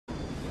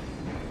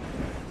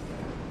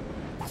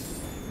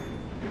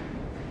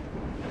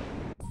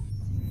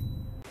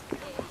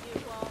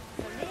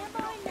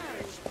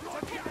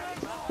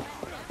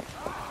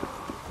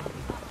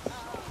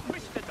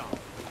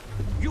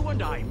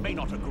may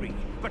not agree,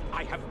 but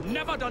I have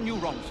never done you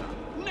wrong, sir.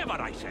 Never,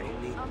 I say.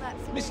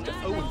 Mr.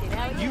 Owen,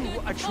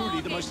 you are truly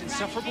the most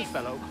insufferable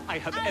fellow I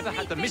have ever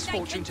had the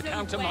misfortune to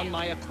count among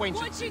my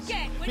acquaintances.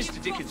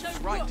 Mr. Dickens was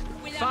right.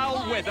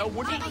 Foul weather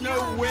wouldn't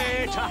know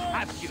where to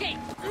have you.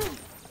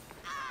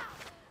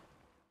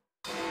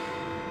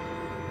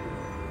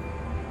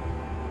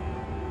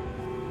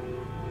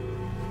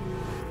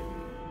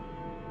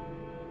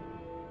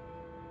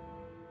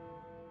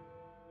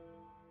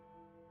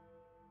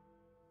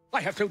 I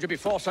have told you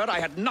before, sir, I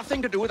had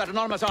nothing to do with that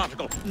anonymous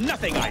article.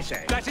 Nothing, I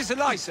say. That is a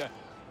lie, sir.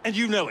 And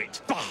you know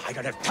it. Bah, I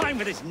don't have time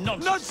for this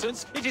nonsense.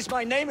 Nonsense? It is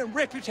my name and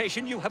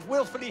reputation you have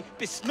willfully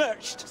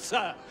besmirched,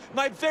 sir.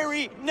 My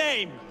very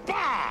name.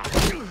 Bah!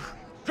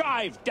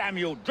 Drive, damn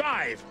you,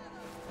 drive!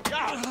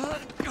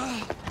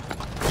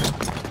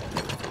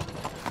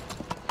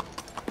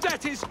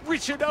 That is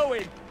Richard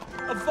Owen,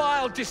 a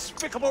vile,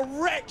 despicable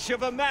wretch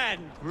of a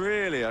man.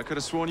 Really? I could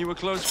have sworn you were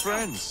close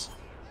friends.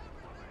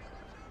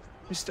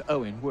 Mr.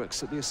 Owen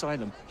works at the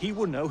asylum. He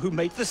will know who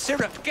made the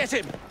syrup. Get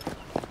him!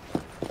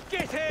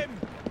 Get him!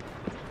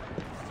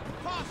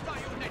 Faster,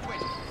 you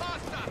nitwit!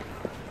 Faster!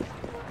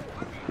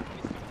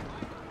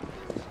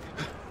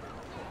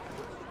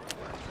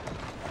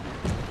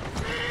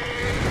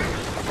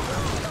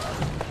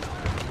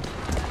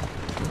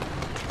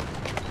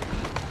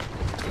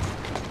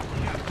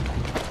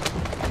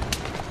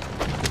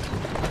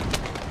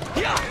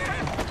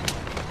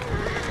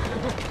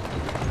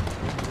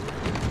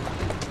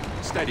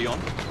 Steady on.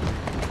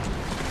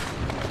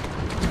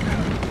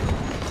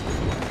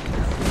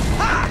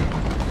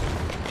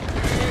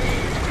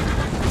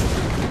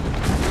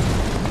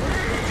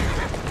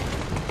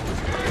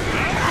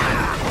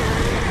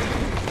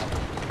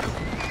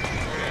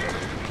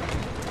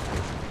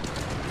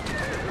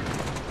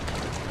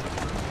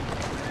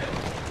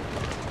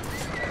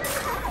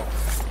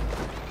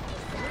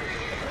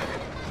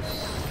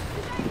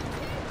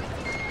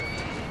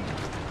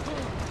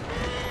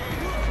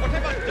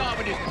 Whatever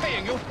Darwin is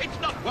paying you, it's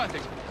not worth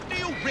it. Do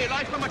you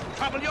realize how much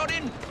trouble you're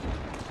in?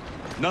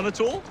 None at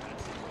all?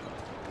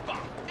 Bah,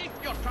 if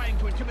you're trying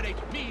to intimidate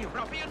me,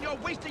 ruffian, you're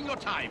wasting your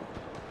time.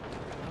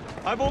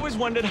 I've always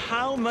wondered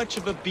how much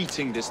of a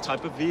beating this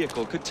type of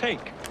vehicle could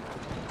take.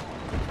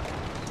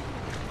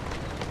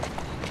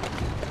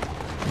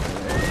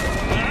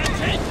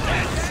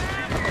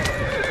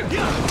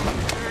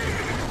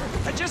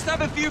 I just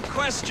have a few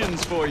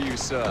questions for you,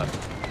 sir.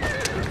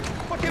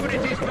 Whatever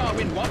it is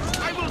Darwin wants,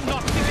 I will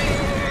not give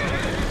in.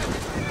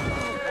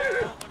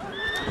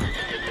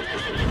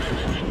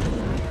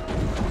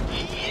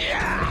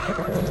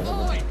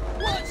 Oi!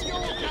 What's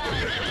your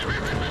game?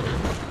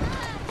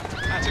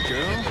 That's a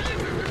girl.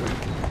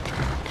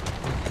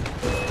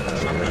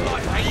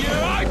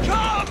 Here I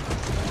come!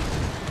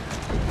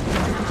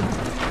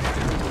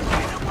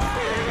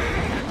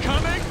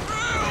 Coming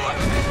through!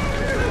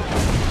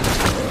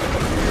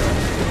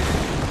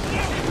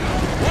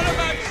 What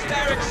about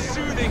Starrick's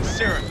soothing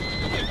syrup?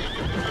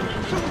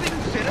 Soothing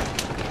syrup?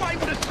 Why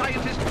would a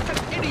scientist have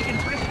any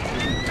interest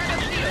in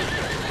panacea?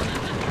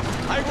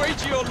 I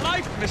wager your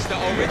life, Mr.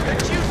 Owen,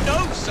 that you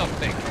know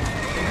something.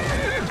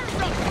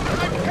 Stop!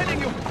 I'm telling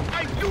you,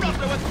 I do not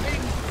know a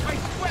thing. I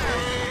swear.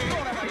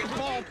 Nor have I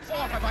involved,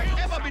 or have I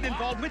ever been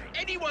involved with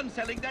anyone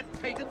selling that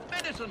patent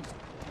medicine.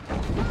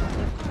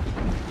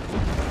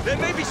 There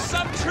may be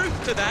some truth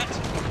to that,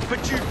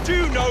 but you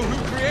do know who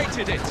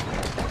created it.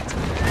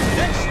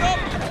 Next stop,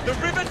 the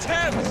River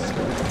Thames.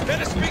 Let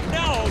us speak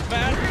now, old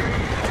man.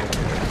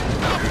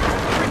 Stop!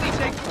 For pity's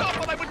sake,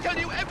 stop, and I will tell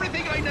you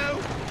everything I know.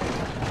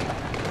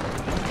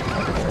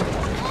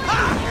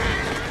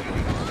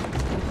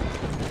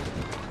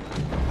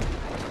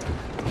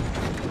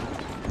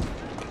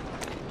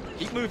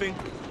 Keep moving.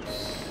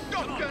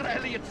 Dr.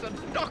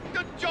 Elliotson,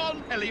 Dr.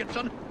 John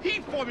Elliotson. He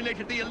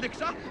formulated the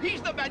elixir.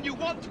 He's the man you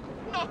want,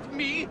 not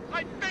me.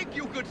 I beg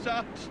you, good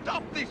sir,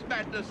 stop this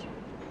madness.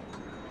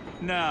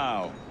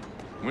 Now,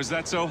 was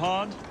that so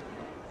hard?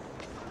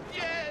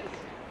 Yes.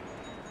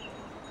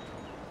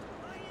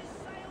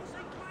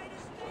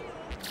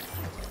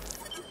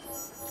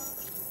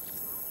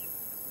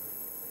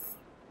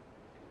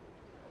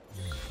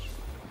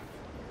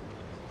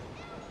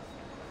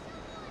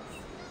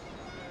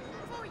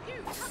 For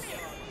you, come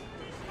here!